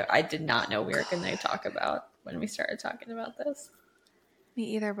system that I did not know we were going to talk about when we started talking about this. Me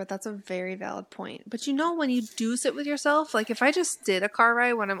either, but that's a very valid point. But you know, when you do sit with yourself, like if I just did a car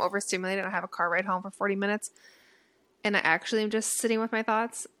ride when I'm overstimulated and I have a car ride home for 40 minutes and I actually am just sitting with my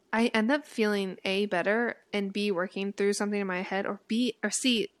thoughts, I end up feeling A, better, and B, working through something in my head, or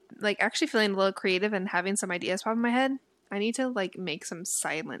C, like actually feeling a little creative and having some ideas pop in my head. I need to like make some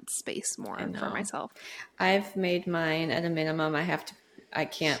silent space more for myself. I've made mine at a minimum. I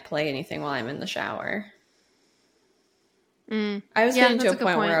can't play anything while I'm in the shower. I was getting to a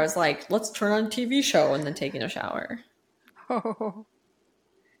point where I was like, let's turn on a TV show and then taking a shower. Oh,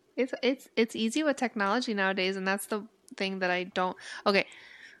 it's easy with technology nowadays, and that's the thing that I don't. Okay,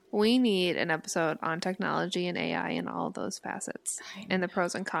 we need an episode on technology and AI and all those facets and the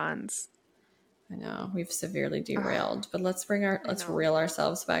pros and cons. I know we've severely derailed, but let's reel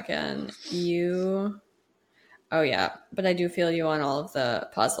ourselves back in. Oh yeah, but I do feel you on all of the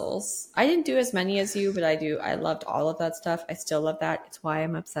puzzles. I didn't do as many as you, but I loved all of that stuff. I still love that. It's why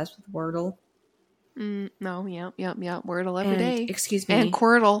I'm obsessed with Wordle. No, yep. Wordle every day. Excuse me. And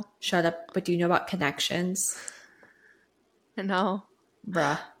Quirtle. Shut up. But do you know about connections? No.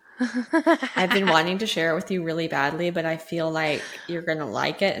 Bruh. I've been wanting to share it with you really badly, but I feel like you're going to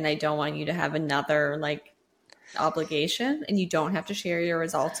like it, and I don't want you to have another, like, obligation, and you don't have to share your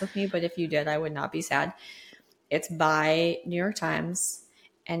results with me, but if you did, I would not be sad. It's by New York Times,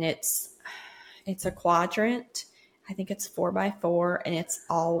 and it's a quadrant. I think it's 4x4, and it's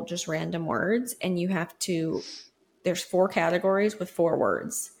all just random words. And there's 4 categories with 4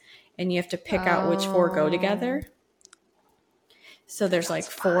 words, and you have to pick out which 4 go together. So there's like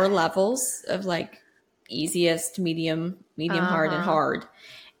 4 levels of like easiest, medium, hard, and hard.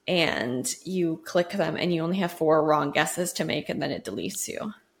 And you click them, and you only have 4 wrong guesses to make, and then it deletes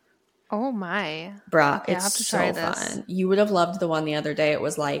you. Oh my. Bruh, okay, it's so fun. You would have loved the one the other day. It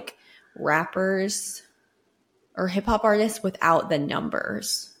was like rappers or hip hop artists without the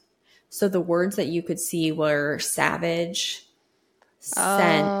numbers. So the words that you could see were savage,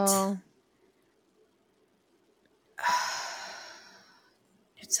 scent.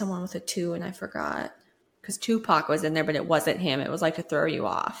 It's someone with a 2 and I forgot. Because Tupac was in there, but it wasn't him. It was like to throw you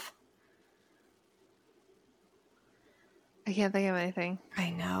off. I can't think of anything. I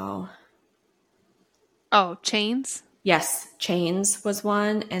know. Oh, chains? Yes, Chains was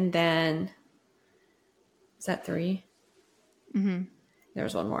one, and then is that 3? Mm-hmm. There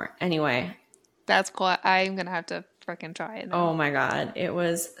was one more. Anyway, That's cool. I'm gonna have to freaking try it now. oh my God,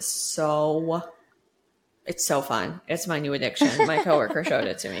 it's so fun. It's my new addiction. My coworker showed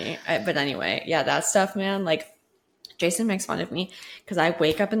it to me. But anyway, yeah, that stuff, man. Like, Jason makes fun of me because I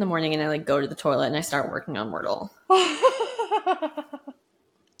wake up in the morning and I like go to the toilet and I start working on Wordle.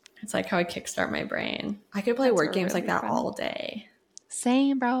 It's like how I kickstart my brain. I could play That's word games like really that funny. all day.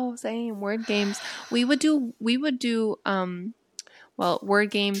 Same, bro. Same. Word games. We would do well,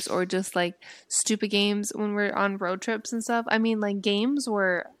 word games or just like stupid games when we're on road trips and stuff. I mean, like games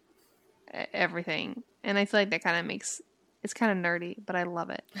were everything. And I feel like that kind of makes it's kind of nerdy, but I love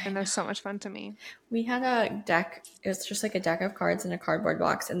it. And they're so much fun to me. We had a deck. It was just like a deck of cards in a cardboard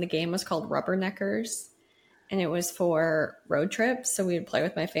box, and the game was called Rubberneckers. And it was for road trips. So we would play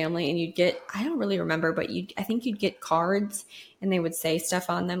with my family, and you'd get, I don't really remember, but I think you'd get cards, and they would say stuff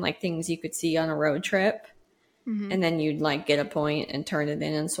on them, like things you could see on a road trip. Mm-hmm. And then you'd like get a point and turn it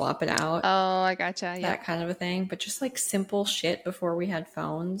in and swap it out. Oh, I gotcha. Yeah. That kind of a thing. But just like simple shit before we had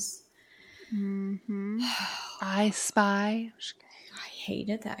phones. Mm-hmm. I Spy. I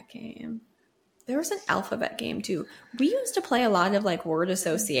hated that game. There was an alphabet game too. We used to play a lot of like word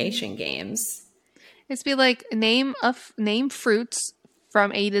association games. It's be like name fruits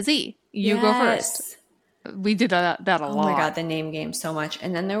from A to Z. You go first. We did that a lot. Oh my God, the name game so much.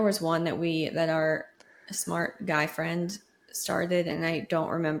 And then there was one that our smart guy friend started, and I don't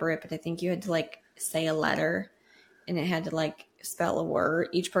remember it, but I think you had to like say a letter, and it had to like spell a word.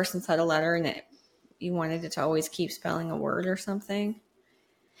 Each person said a letter, and you wanted it to always keep spelling a word or something.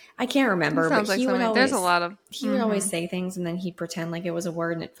 I can't remember, but like he would always, there's a lot of he would always say things, and then he'd pretend like it was a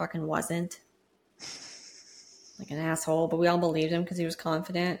word, and it fucking wasn't. Like an asshole, but we all believed him because he was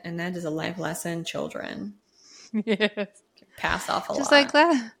confident, and that is a life lesson, children. Yes. Pass off a lot. Just like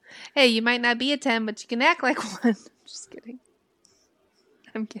that. Hey, you might not be a 10, but you can act like one. Just kidding.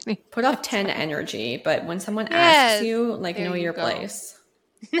 I'm kidding. Put off 10 energy, but when someone asks you, like, know your place.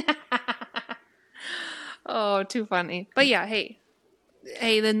 Oh, too funny. But yeah, hey,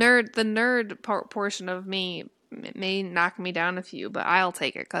 the nerd portion of me may knock me down a few, but I'll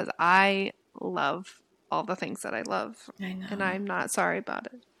take it because I love all the things that I love. I know. And I'm not sorry about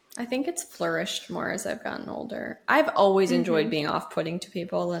it. I think it's flourished more as I've gotten older. I've always enjoyed being off-putting to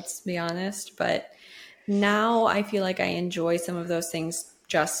people, let's be honest, but now I feel like I enjoy some of those things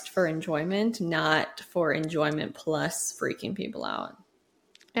just for enjoyment, not for enjoyment plus freaking people out.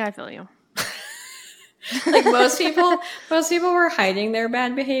 Yeah, I feel you. Like most people were hiding their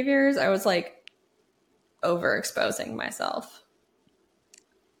bad behaviors. I was like overexposing myself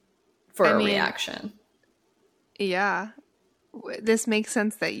for a reaction. Yeah. This makes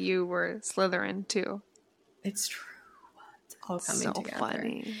sense that you were Slytherin too. It's true. It's all coming together.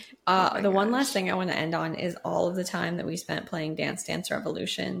 Funny. The one last thing I want to end on is all of the time that we spent playing Dance Dance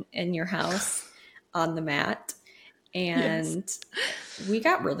Revolution in your house on the mat. And we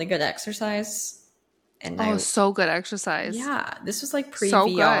got really good exercise. And so good exercise. Yeah. This was like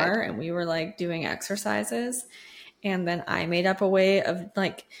pre-VR, and we were like doing exercises. And then I made up a way of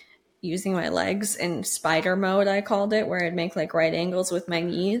like using my legs in spider mode, I called it, where I'd make like right angles with my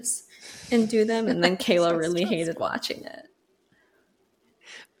knees and do them. And then Kayla really hated watching it.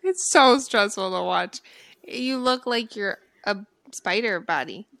 It's so stressful to watch. You look like you're a spider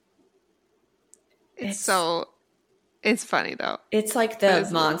body. It's funny though. It's like the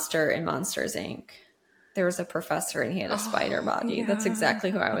monster in Monsters, Inc. There was a professor and he had a spider body. Yeah. That's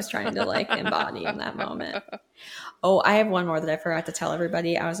exactly who I was trying to like embody in that moment. Oh, I have one more that I forgot to tell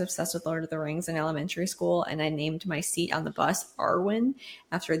everybody. I was obsessed with Lord of the Rings in elementary school, and I named my seat on the bus Arwen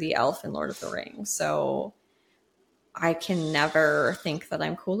after the elf in Lord of the Rings. So I can never think that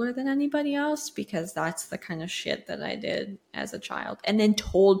I'm cooler than anybody else because that's the kind of shit that I did as a child. And then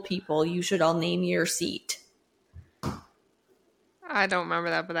told people you should all name your seat. I don't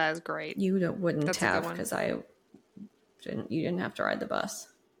remember that, but that is great. You wouldn't have because you didn't have to ride the bus.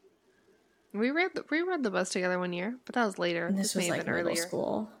 We rode the bus together one year, but that was later. And this was like middle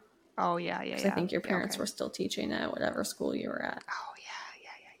school. Oh yeah. I think your parents were still teaching at whatever school you were at. Oh yeah.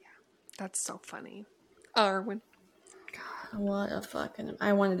 That's so funny. Arwen. God, what a fucking...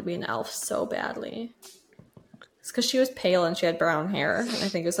 I wanted to be an elf so badly. It's because she was pale and she had brown hair. And I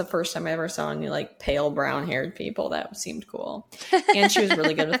think it was the first time I ever saw any like pale brown-haired people. That seemed cool. And she was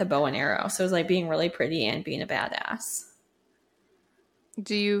really good with a bow and arrow. So it was like being really pretty and being a badass.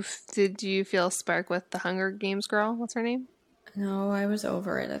 Did you feel spark with the Hunger Games girl? What's her name? No, I was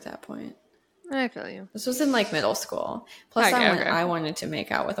over it at that point. I feel you. This was in like middle school. Plus, I wanted to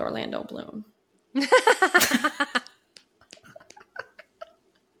make out with Orlando Bloom.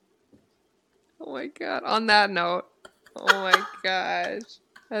 Oh my god. On that note, oh my gosh.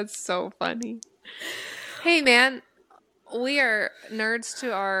 That's so funny. Hey man, we are nerds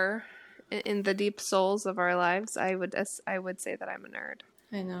to our in the deep souls of our lives. I would say that I'm a nerd.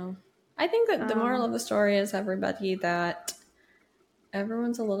 I know. I think that the moral of the story is everybody that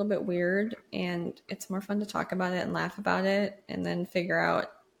everyone's a little bit weird, and it's more fun to talk about it and laugh about it and then figure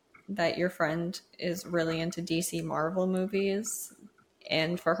out that your friend is really into DC Marvel movies,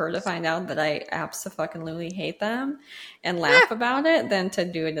 and for her to find out that I absolutely hate them and laugh about it than to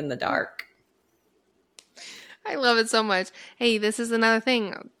do it in the dark. I love it so much. Hey, this is another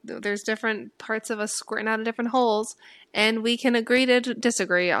thing. There's different parts of us squirting out of different holes, and we can agree to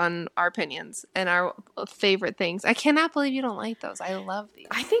disagree on our opinions and our favorite things. I cannot believe you don't like those. I love these.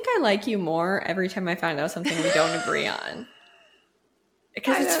 I think I like you more every time I find out something we don't agree on.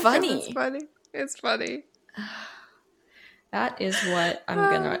 Because it's funny. It's funny. It's funny. That is what I'm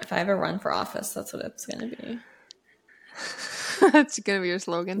gonna. If I ever run for office, that's what it's gonna be. That's gonna be your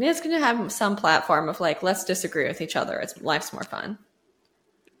slogan. Yeah, it's gonna have some platform of like, let's disagree with each other. Life's more fun.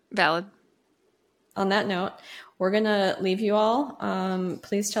 Valid. On that note, we're gonna leave you all.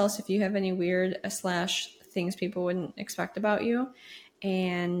 Please tell us if you have any weird / things people wouldn't expect about you.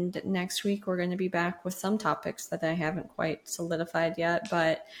 And next week we're gonna be back with some topics that I haven't quite solidified yet,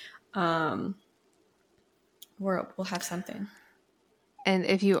 but we'll have something. And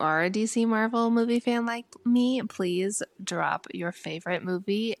if you are a DC Marvel movie fan like me, please drop your favorite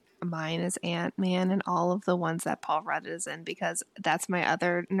movie. Mine is Ant-Man and all of the ones that Paul Rudd is in, because that's my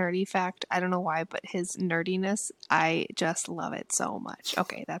other nerdy fact. I don't know why, but his nerdiness, I just love it so much.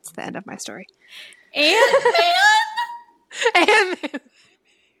 Okay, that's the end of my story. Ant-Man? Ant-Man!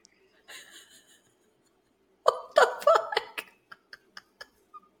 What the fuck?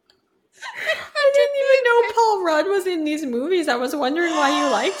 I didn't even know Paul Rudd was in these movies. I was wondering why you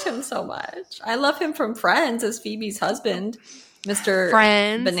liked him so much. I love him from Friends as Phoebe's husband, Mr.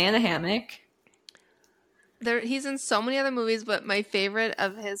 Friends. Banana Hammock. He's in so many other movies, but my favorite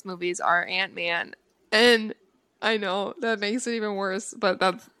of his movies are Ant-Man. And I know that makes it even worse, but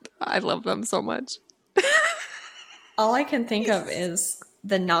I love them so much. All I can think of is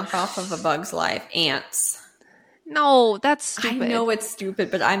the knockoff of A Bug's Life, Ants. No, that's stupid. I know it's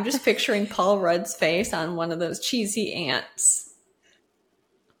stupid, but I'm just picturing Paul Rudd's face on one of those cheesy ants.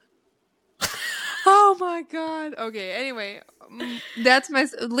 Oh my god. Okay, anyway, that's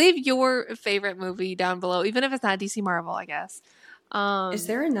leave your favorite movie down below, even if it's not DC Marvel, I guess. Is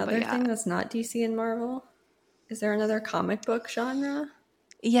there another thing that's not DC and Marvel? Is there another comic book genre?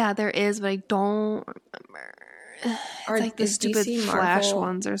 Yeah, there is, but I don't remember. It's like the stupid DC Flash Marvel,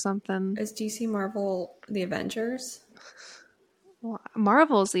 ones or something. Is DC Marvel the Avengers? Well,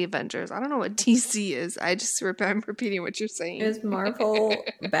 Marvel's the Avengers. I don't know what DC is. I'm repeating what you're saying. Is Marvel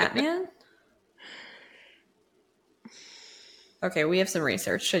Batman? Okay, we have some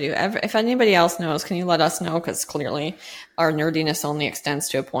research to do. If anybody else knows, can you let us know? Because clearly our nerdiness only extends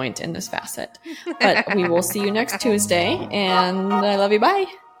to a point in this facet. But we will see you next Tuesday, and I love you. Bye.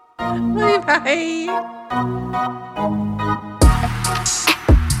 Bye.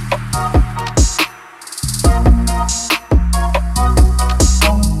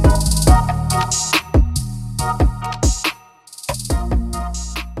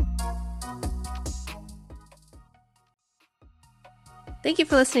 Thank you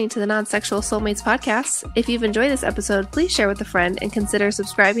for listening to the Non-Sexual Soulmates podcast. If you've enjoyed this episode, please share with a friend and consider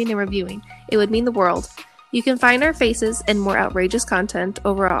subscribing and reviewing. It would mean the world. You can find our faces and more outrageous content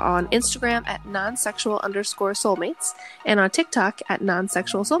over on Instagram at nonsexual_soulmates and on TikTok at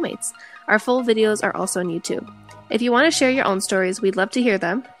nonsexualsoulmates. Our full videos are also on YouTube. If you want to share your own stories, we'd love to hear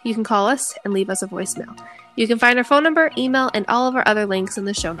them. You can call us and leave us a voicemail. You can find our phone number, email, and all of our other links in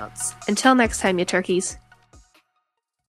the show notes. Until next time, you turkeys.